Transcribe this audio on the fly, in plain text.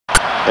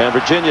And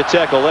Virginia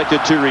Tech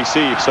elected to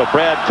receive. So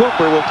Brad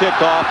Cooper will kick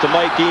off to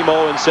Mike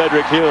Emo and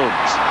Cedric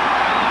Humes.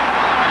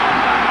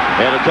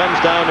 And it comes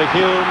down to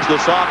Humes, the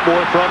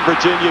sophomore from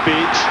Virginia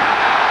Beach.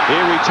 He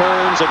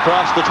returns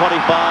across the 25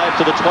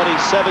 to the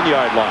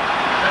 27-yard line.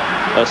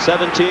 A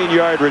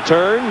 17-yard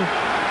return.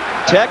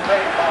 Tech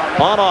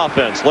on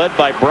offense, led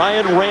by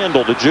Brian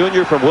Randall, the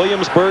junior from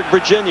Williamsburg,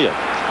 Virginia.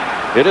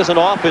 It isn't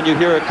often you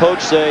hear a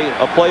coach say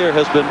a player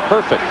has been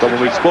perfect, but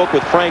when we spoke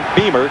with Frank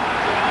Beamer,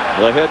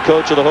 the head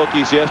coach of the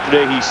Hokies,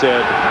 yesterday, he said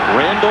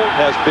Randall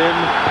has been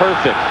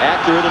perfect,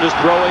 accurate in his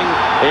throwing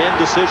and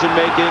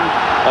decision-making,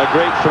 a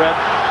great threat,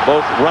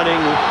 both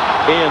running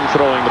and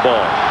throwing the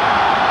ball.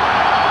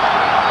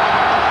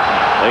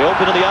 They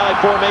open in the I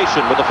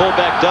formation with the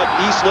fullback Doug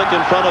Eastlick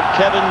in front of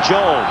Kevin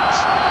Jones.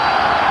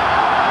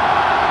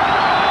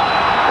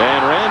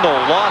 And Randall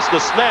lost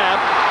the snap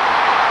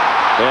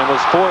and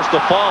was forced to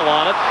fall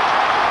on it.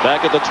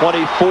 Back at the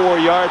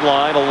 24-yard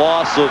line, a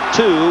loss of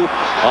 2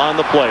 on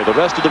the play. The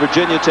rest of the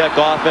Virginia Tech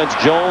offense,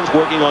 Jones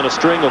working on a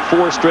string of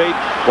 4 straight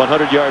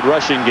 100-yard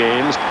rushing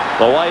games.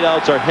 The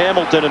wideouts are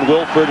Hamilton and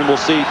Wilford, and we'll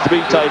see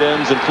 3 tight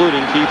ends,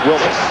 including Keith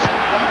Willis.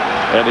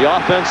 And the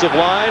offensive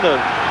line, a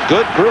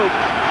good group,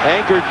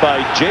 anchored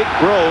by Jake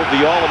Grove,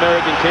 the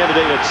All-American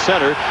candidate at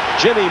center.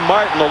 Jimmy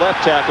Martin, the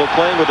left tackle,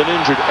 playing with an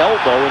injured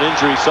elbow, an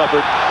injury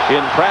suffered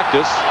in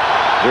practice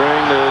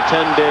during the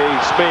 10-day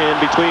span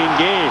between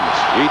games.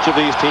 Each of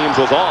these teams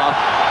was off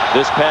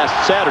this past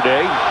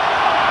Saturday.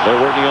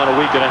 They're working on a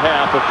week and a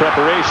half of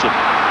preparation.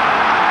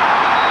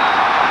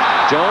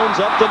 Jones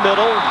up the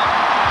middle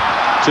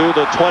to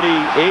the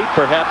 28,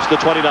 perhaps the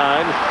 29.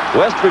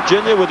 West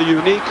Virginia with a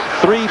unique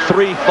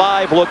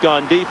 3-3-5 look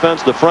on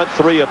defense. The front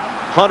three of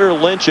Hunter,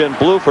 Lynch, and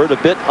Bluford,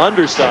 a bit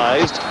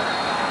undersized.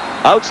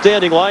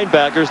 Outstanding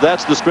linebackers.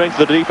 That's the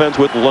strength of the defense,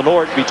 with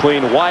Lenort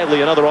between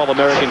Wiley, another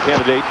All-American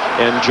candidate,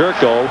 and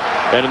Jerko.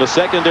 And in the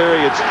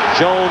secondary, it's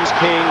Jones,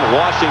 King,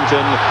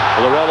 Washington,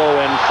 Lorello,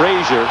 and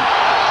Frazier.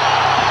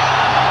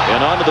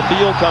 And onto the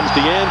field comes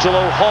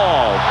D'Angelo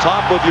Hall,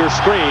 top of your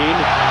screen,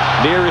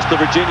 nearest the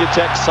Virginia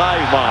Tech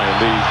sideline.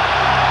 The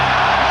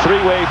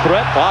three-way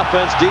threat,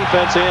 offense,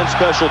 defense, and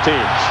special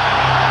teams.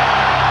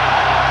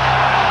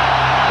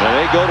 And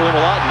they go to him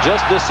a lot in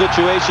just this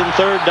situation,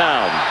 3rd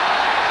down.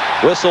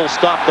 Whistle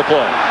stopped the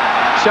play.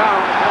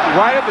 Sean,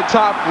 right at the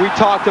top, we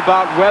talked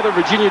about whether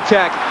Virginia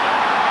Tech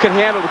could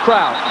handle the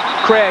crowd.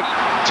 Craig,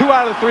 2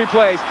 out of the 3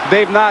 plays,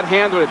 they've not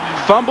handled it.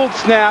 Fumbled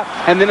snap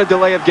and then a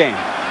delay of game.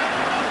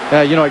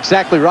 You know,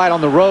 exactly right,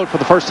 on the road for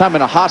the first time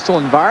in a hostile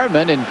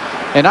environment.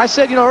 And I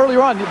said, you know,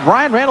 earlier on,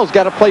 Brian Randall's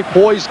got to play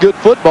poised, good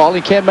football.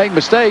 He can't make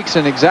mistakes,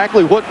 and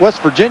exactly what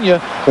West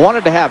Virginia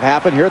wanted to have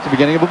happen here at the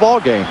beginning of a ball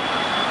game.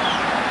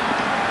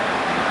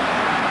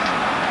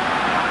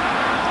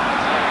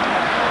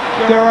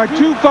 There are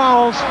 2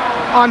 fouls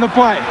on the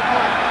play.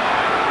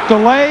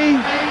 Delay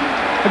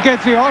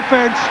against the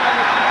offense,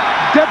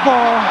 dead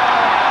ball,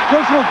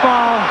 personal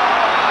foul,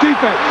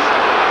 defense.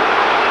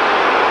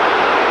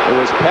 It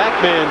was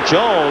Pac-Man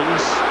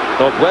Jones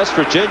of West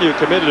Virginia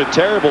committed a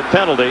terrible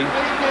penalty,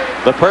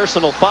 the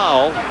personal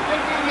foul.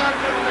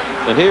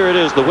 And here it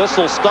is, the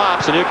whistle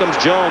stops, and here comes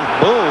Jones,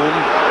 boom,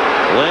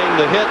 laying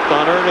the hit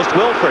on Ernest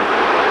Wilford.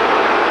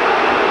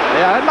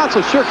 Yeah, I'm not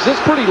so sure, because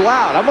it's pretty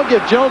loud. I'm going to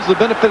give Jones the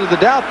benefit of the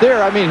doubt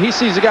there. I mean, he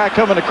sees a guy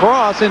coming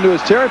across into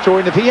his territory,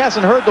 and if he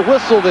hasn't heard the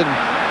whistle, then,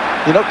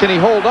 you know, can he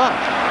hold on?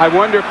 I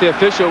wonder if the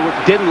official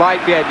didn't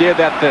like the idea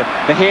that the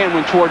hand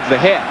went towards the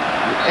head.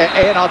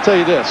 And I'll tell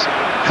you this,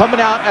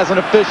 coming out as an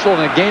official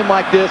in a game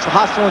like this, a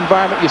hostile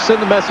environment, you send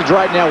the message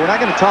right now, we're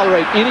not going to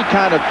tolerate any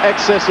kind of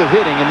excessive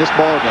hitting in this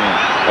ball game.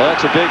 Well,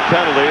 that's a big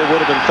penalty. It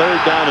would have been 3rd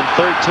down and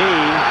 13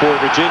 for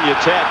Virginia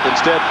Tech.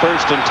 Instead,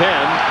 1st and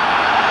 10.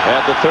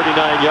 At the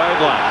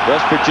 39-yard line.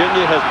 West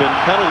Virginia has been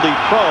penalty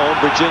prone.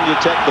 Virginia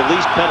Tech, the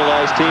least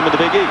penalized team in the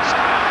Big East.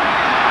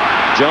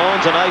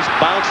 Jones, a nice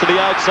bounce to the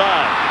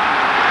outside.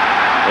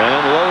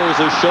 And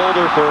lowers his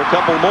shoulder for a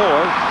couple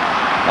more.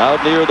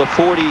 Out near the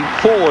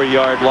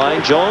 44-yard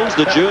line. Jones,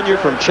 the junior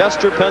from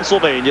Chester,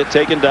 Pennsylvania,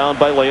 taken down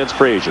by Lance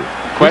Frazier.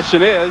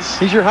 Question is...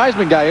 He's your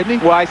Heisman guy, isn't he?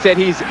 Well, I said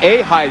he's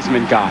a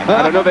Heisman guy.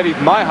 I don't know that he's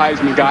my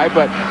Heisman guy,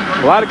 but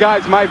a lot of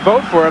guys might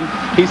vote for him.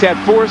 He's had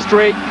 4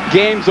 straight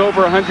games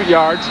over 100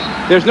 yards.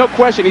 There's no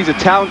question he's a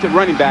talented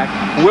running back.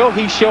 Will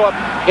he show up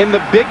in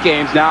the big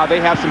games now? They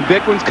have some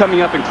big ones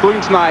coming up, including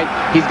tonight.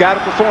 He's got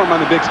to perform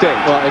on the big stage.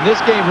 Well, in this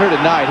game here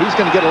tonight, he's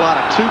going to get a lot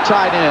of 2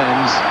 tight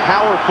ends,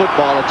 power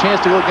football, a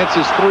chance to go against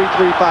his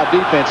 3-3-5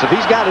 defense. If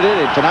he's got it in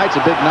him, tonight's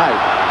a big night.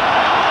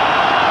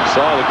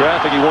 Saw the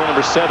graphic. He wore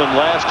number 7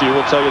 last year.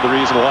 We'll tell you the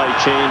reason why he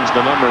changed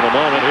the number in a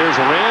moment. Here's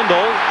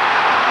Randall.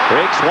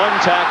 Breaks 1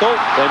 tackle,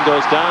 then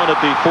goes down at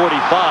the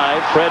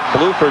 45. Fred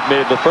Bluford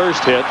made the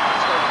first hit.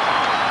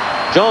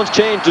 Jones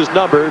changed his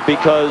number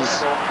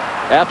because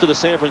after the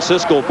San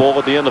Francisco Bowl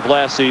at the end of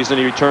last season,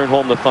 he returned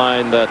home to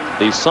find that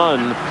the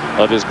son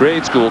of his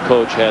grade school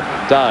coach had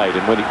died.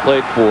 And when he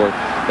played for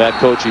that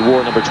coach, he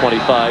wore number 25,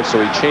 so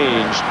he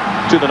changed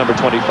to the number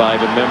 25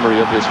 in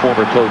memory of his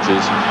former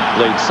coach's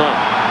late son.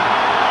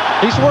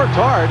 He's worked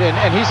hard, and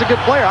he's a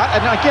good player.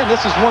 And again,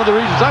 this is one of the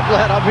reasons I'm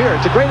glad I'm here.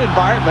 It's a great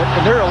environment,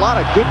 and there are a lot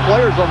of good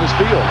players on this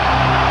field.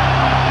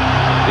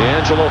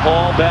 D'Angelo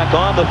Hall back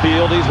on the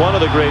field. He's one of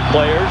the great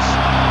players.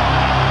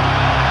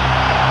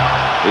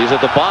 He's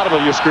at the bottom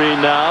of your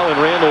screen now, and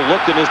Randall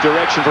looked in his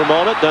direction for a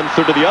moment, then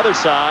threw to the other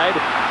side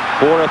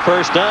for a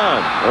first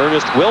down.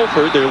 Ernest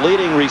Wilford, their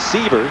leading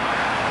receiver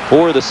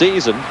for the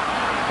season,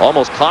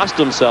 almost cost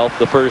himself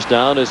the first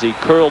down as he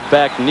curled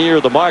back near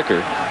the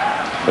marker.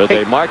 But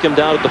they mark him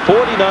down at the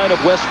 49 of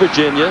West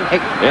Virginia,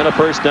 and a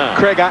first down.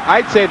 Craig,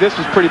 I'd say this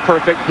was pretty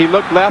perfect. He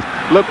looked left,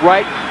 looked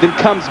right, then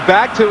comes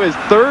back to his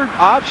third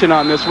option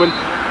on this one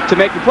to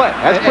make the play.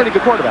 That's pretty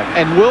good quarterback.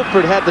 And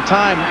Wilford had the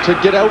time to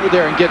get over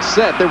there and get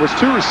set. There was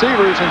 2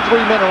 receivers and 3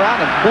 men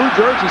around him. Blue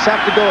jerseys have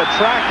to go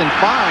attract and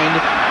find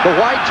the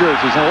white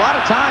jerseys. And a lot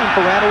of time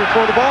for Randall to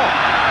throw the ball.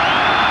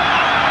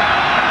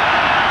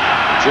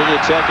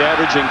 Virginia Tech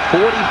averaging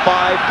 45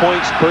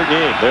 points per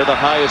game. They're the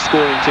highest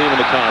scoring team in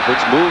the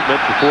conference. Movement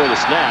before the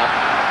snap.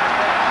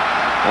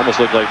 Almost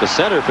looked like the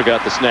center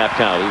forgot the snap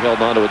count. He held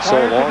on to it so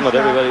long with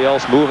everybody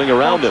else moving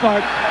around him.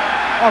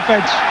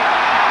 Offense.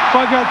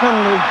 5-yard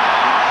penalty.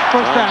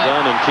 First down.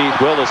 Dunn and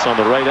Keith Willis on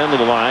the right end of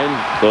the line.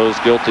 Those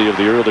guilty of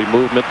the early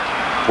movement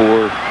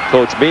for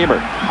Coach Beamer.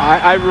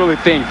 I really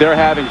think they're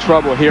having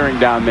trouble hearing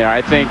down there.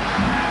 I think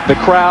the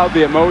crowd,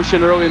 the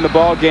emotion early in the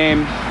ball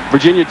game,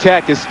 Virginia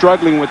Tech is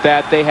struggling with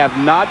that. They have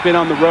not been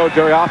on the road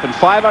very often.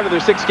 5 out of their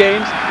 6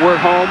 games were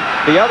at home.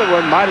 The other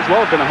one might as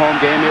well have been a home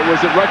game. It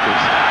was at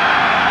Rutgers.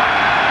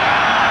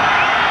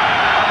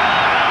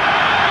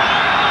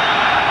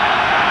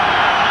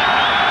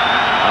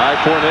 High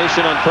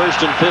formation on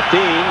 1st and 15.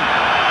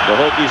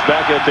 The Hokies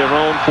back at their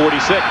own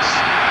 46.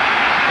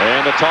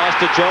 And a toss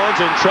to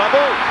Jones in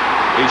trouble.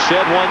 He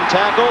shed 1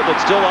 tackle, but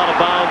still out of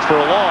bounds for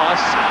a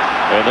loss.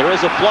 And there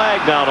is a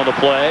flag down on the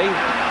play.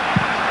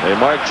 They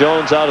mark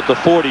Jones out at the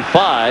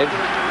 45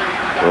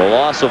 for a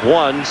loss of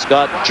 1.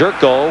 Scott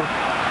Jerko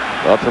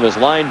up from his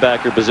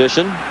linebacker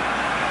position.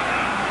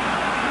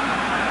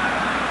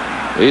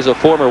 He's a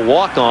former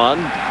walk-on,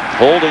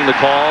 holding the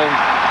call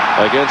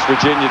against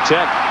Virginia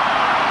Tech.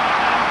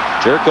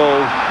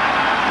 Jerko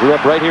grew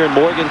up right here in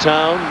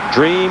Morgantown,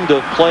 dreamed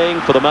of playing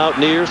for the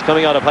Mountaineers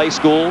coming out of high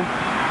school.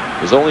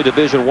 His only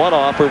Division I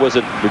offer was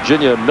at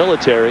Virginia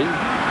Military.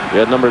 He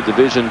had a number of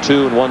Division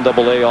II and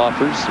 1AA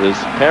offers. His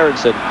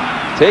parents said,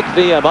 take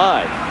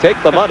VMI,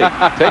 take the money,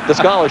 take the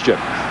scholarship.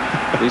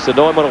 He said,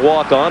 no, I'm going to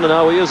walk on, and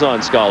now he is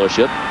on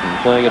scholarship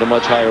and playing at a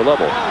much higher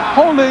level.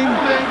 Holding,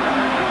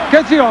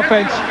 gets the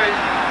offense,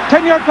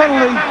 10-yard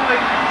penalty,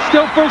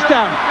 still first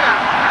down.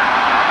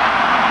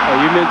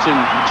 You mentioned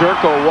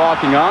Jerko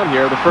walking on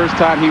here. The first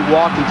time he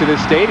walked into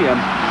this stadium,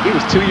 he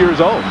was 2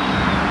 years old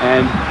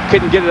and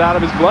couldn't get it out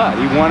of his blood.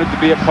 He wanted to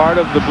be a part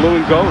of the blue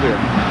and gold here.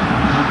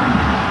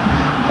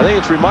 I think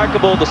it's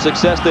remarkable the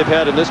success they've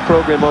had in this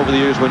program over the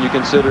years when you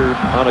consider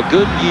on a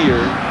good year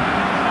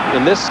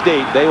in this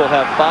state they will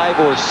have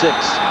 5 or 6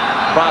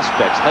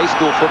 prospects, high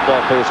school football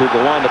players who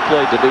go on to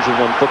play Division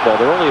I football.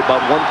 There are only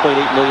about 1.8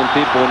 million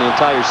people in the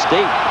entire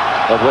state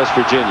of West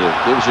Virginia.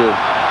 Gives you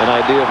an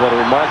idea of what a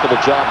remarkable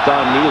job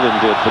Don Nealon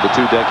did for the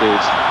 2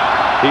 decades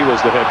he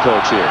was the head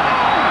coach here.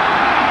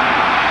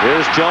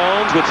 Here's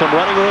Jones with some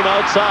running room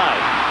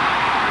outside.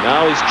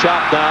 Now he's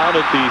chopped down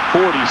at the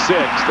 46.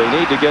 They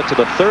need to get to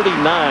the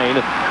 39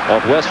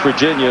 of West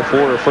Virginia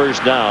for a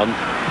first down.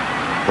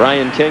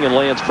 Brian King and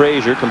Lance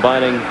Frazier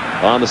combining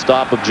on the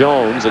stop of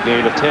Jones, a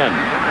gain of 10.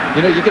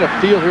 You know, you get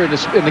a feel here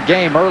in the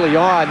game early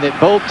on that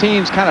both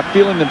teams kind of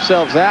feeling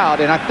themselves out.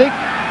 And I think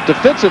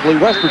defensively,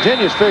 West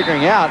Virginia is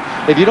figuring out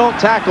if you don't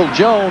tackle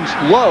Jones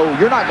low,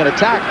 you're not going to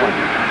tackle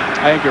him.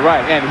 I think you're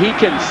right. And he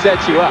can set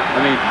you up.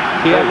 I mean,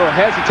 he had a little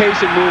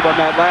hesitation move on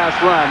that last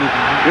run.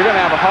 You're going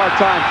to have a hard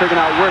time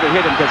figuring out where to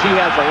hit him because he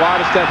has a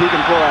lot of stuff he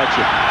can throw at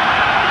you.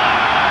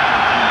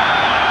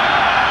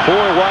 4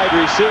 wide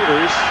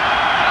receivers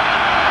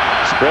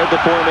spread the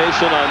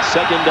formation on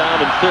 2nd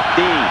down and 15.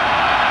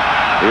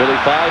 Nearly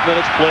 5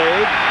 minutes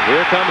played.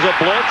 Here comes a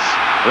blitz.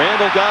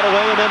 Randall got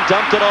away and then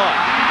dumped it off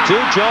to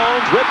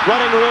Jones with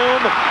running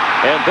room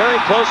and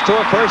very close to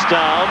a first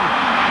down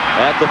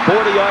at the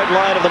 40-yard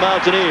line of the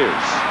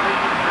Mountaineers.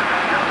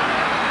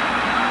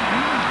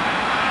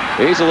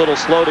 He's a little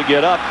slow to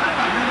get up,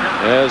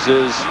 as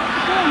is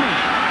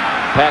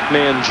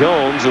Pac-Man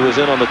Jones, who is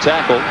in on the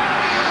tackle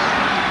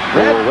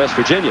for West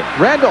Virginia.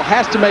 Randall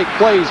has to make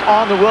plays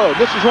on the road.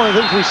 This is one of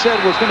the things we said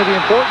was going to be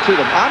important to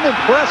them. I'm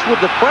impressed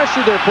with the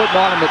pressure they're putting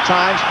on him at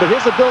times, but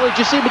his ability,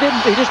 you see,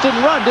 he just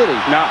didn't run, did he?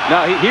 No,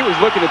 he was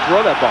looking to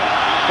throw that ball.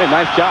 Hey,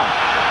 nice job.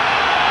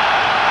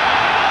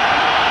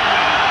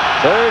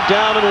 3rd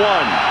down and 1.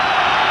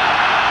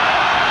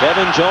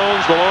 Kevin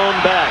Jones, the lone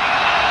back.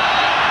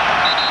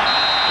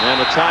 And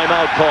a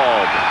timeout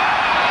called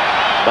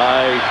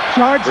by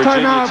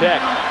Virginia Tech.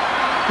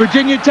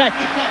 Virginia Tech.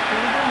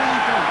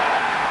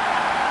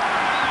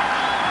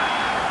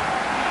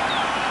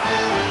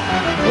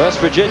 West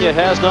Virginia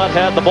has not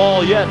had the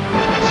ball yet.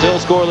 Still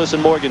scoreless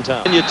in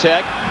Morgantown. Virginia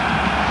Tech,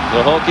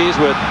 the Hokies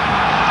with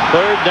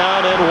Third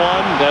down and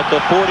 1 at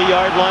the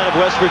 40-yard line of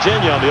West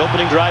Virginia on the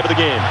opening drive of the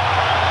game.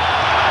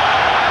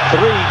 3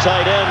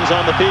 tight ends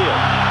on the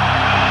field.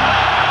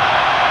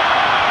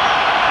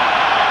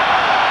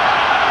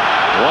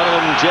 One of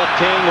them, Jeff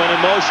King, went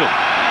in motion.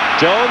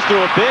 Jones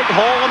threw a big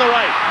hole on the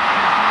right.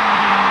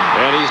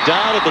 And he's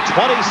down at the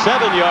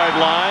 27-yard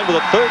line with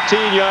a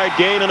 13-yard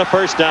gain and a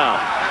first down.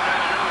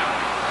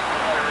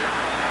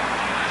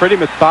 Pretty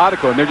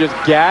methodical, and they're just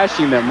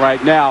gashing them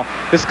right now.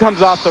 This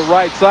comes off the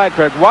right side,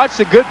 Craig. Watch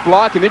the good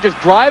block, and they're just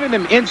driving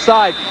them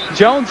inside.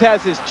 Jones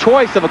has his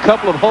choice of a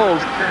couple of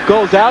holes,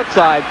 goes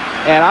outside,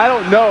 and I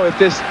don't know if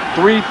this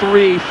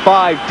 3-3-5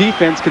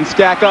 defense can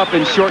stack up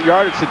in short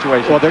yardage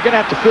situations. Well, they're going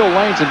to have to fill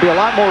lanes and be a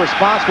lot more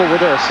responsible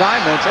with their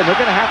assignments, and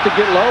they're going to have to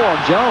get low on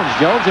Jones.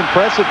 Jones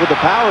impressive with the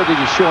power that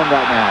he's showing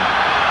right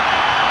now.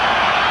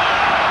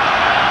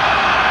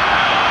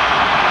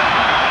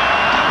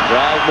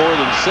 Drive more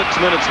than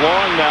 6 minutes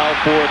long now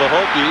for the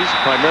Hokies,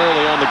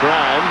 primarily on the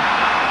ground.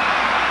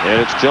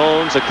 And it's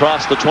Jones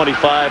across the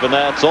 25, and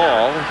that's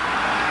all.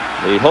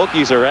 The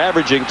Hokies are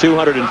averaging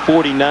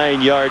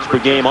 249 yards per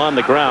game on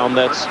the ground.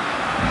 That's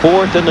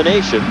 4th in the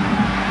nation.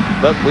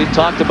 But we've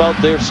talked about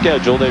their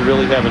schedule. They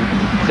really haven't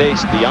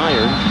faced the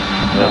iron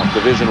of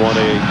Division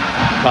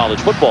I-A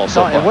college football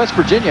so far. And West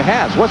Virginia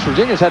has. West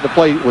Virginia's had to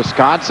play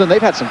Wisconsin.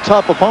 They've had some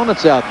tough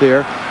opponents out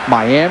there.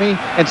 Miami.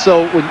 And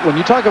so when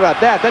you talk about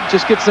that, that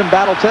just gets them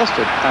battle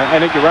tested. I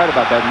think you're right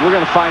about that. We're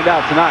going to find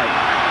out tonight.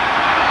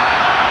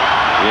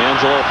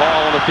 D'Angelo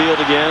Hall on the field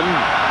again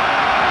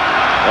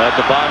at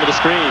the bottom of the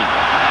screen.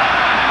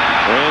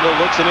 Randall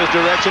looks in his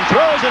direction,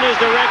 throws in his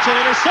direction,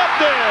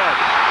 intercepted.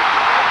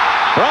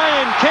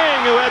 Brian King,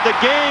 who had the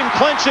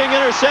game-clinching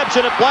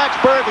interception at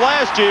Blacksburg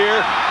last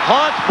year,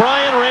 haunts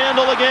Brian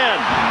Randall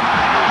again.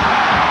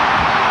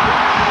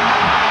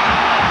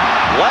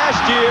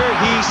 Last year,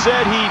 he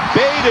said he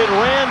baited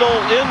Randall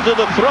into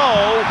the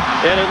throw,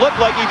 and it looked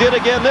like he did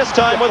again this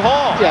time with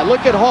Hall. Yeah,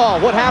 look at Hall.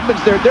 What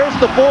happens there? There's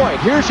the void.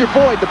 Here's your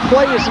void. The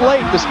play is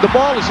late. The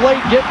ball is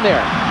late getting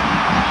there.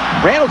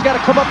 Randall's got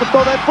to come up and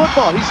throw that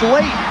football. He's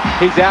late.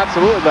 He's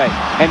absolutely late.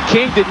 And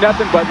King did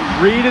nothing but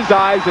read his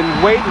eyes and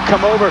wait and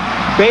come over.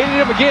 Baited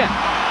him again.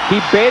 He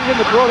baited him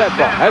to throw that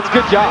ball. That's a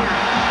good job.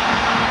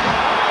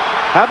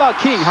 How about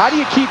King? How do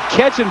you keep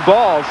catching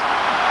balls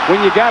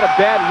when you got a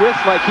bad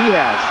wrist like he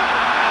has?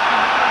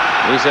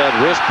 He's had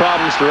wrist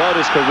problems throughout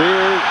his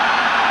career.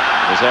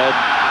 He's had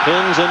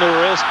pins in the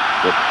wrist.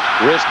 The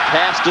wrist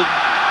casted.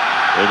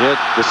 And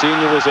yet the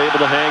senior was able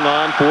to hang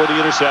on for the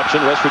interception.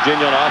 West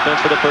Virginia on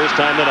offense for the first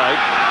time tonight.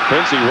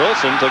 Princey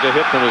Wilson took a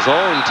hit from his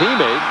own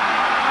teammate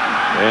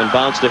and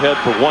bounced ahead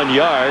for 1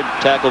 yard,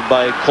 tackled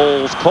by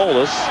Coles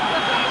Colas,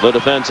 the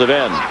defensive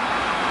end.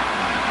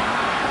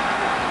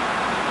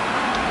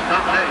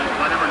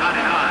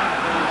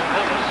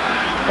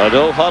 A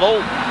no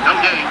huddle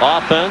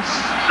offense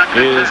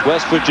is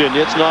West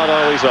Virginia. It's not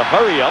always a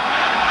hurry up,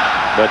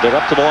 but they're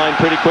up to the line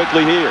pretty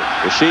quickly here.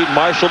 Rasheed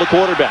Marshall, the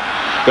quarterback.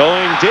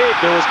 Going deep,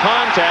 there was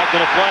contact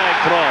and a flag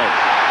thrown.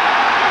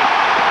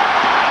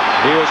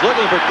 He was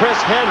looking for Chris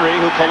Henry,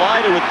 who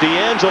collided with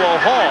D'Angelo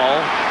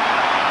Hall,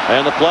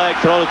 and the flag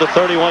thrown at the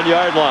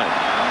 31-yard line.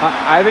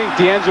 I think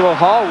D'Angelo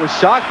Hall was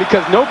shocked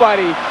because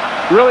nobody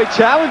really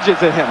challenges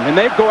at him, and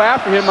they go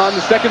after him on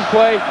the second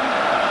play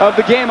of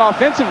the game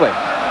offensively.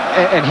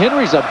 And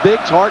Henry's a big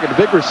target, a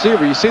big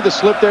receiver. You see the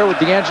slip there with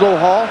D'Angelo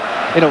Hall?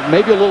 You know,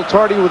 maybe a little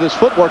tardy with his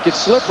footwork. It's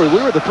slippery.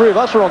 The three of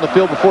us were on the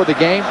field before the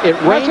game. It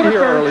rained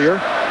here earlier.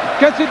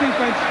 Catch the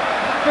defense.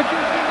 Catch the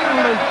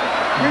penalty.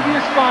 Give you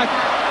a spot.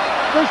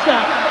 First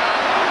down.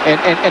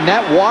 And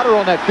that water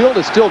on that field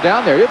is still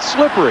down there. It's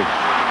slippery.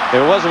 If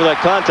it wasn't for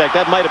that contact,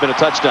 that might have been a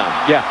touchdown.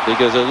 Yeah.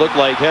 Because it looked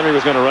like Henry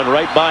was going to run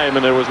right by him,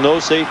 and there was no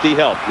safety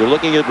help. You're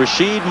looking at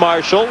Rasheed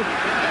Marshall,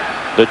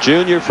 the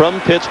junior from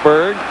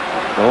Pittsburgh,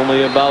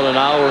 only about an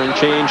hour and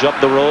change up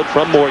the road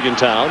from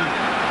Morgantown.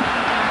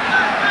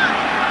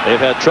 They've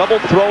had trouble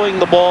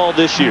throwing the ball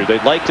this year.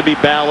 They'd like to be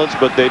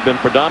balanced, but they've been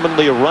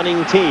predominantly a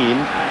running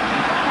team.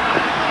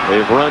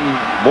 They've run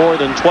more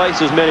than twice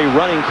as many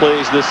running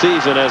plays this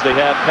season as they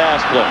have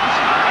pass plays.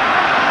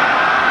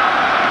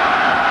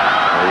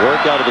 They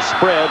work out of the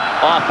spread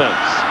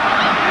offense.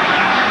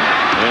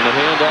 And the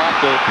handoff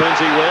to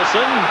Princey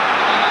Wilson.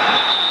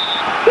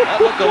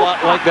 That looked a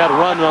lot like that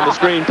run on the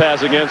screen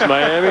pass against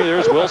Miami.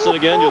 There's Wilson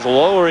again, just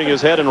lowering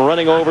his head and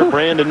running over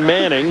Brandon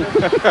Manning.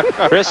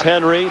 Chris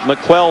Henry,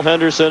 McQuell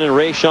Henderson, and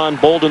Rayshawn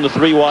Bolden, the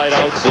three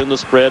wideouts in the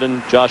spread,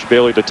 and Josh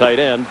Bailey, the tight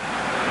end.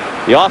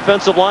 The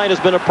offensive line has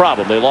been a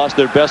problem. They lost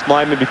their best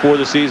lineman before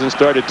the season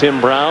started, Tim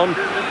Brown.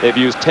 They've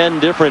used 10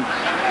 different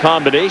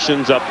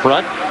combinations up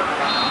front.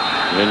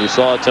 And you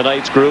saw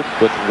tonight's group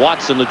with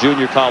Watson, the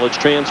junior college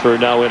transfer,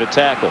 now in a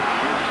tackle.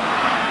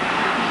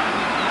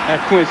 That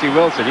Quincy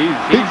Wilson,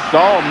 he's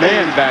all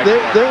man back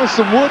there. There was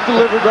some wood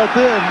delivered right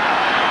then.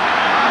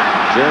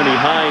 Jeremy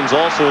Hines,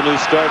 also a new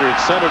starter at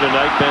center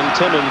tonight. Ben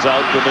Timmons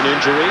out with an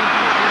injury.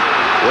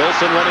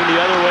 Wilson running the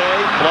other way.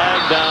 Flag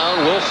down.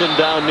 Wilson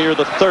down near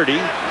the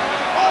 30.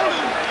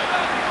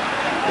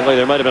 Boy,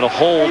 there might have been a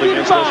hold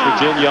against West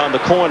Virginia on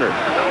the corner.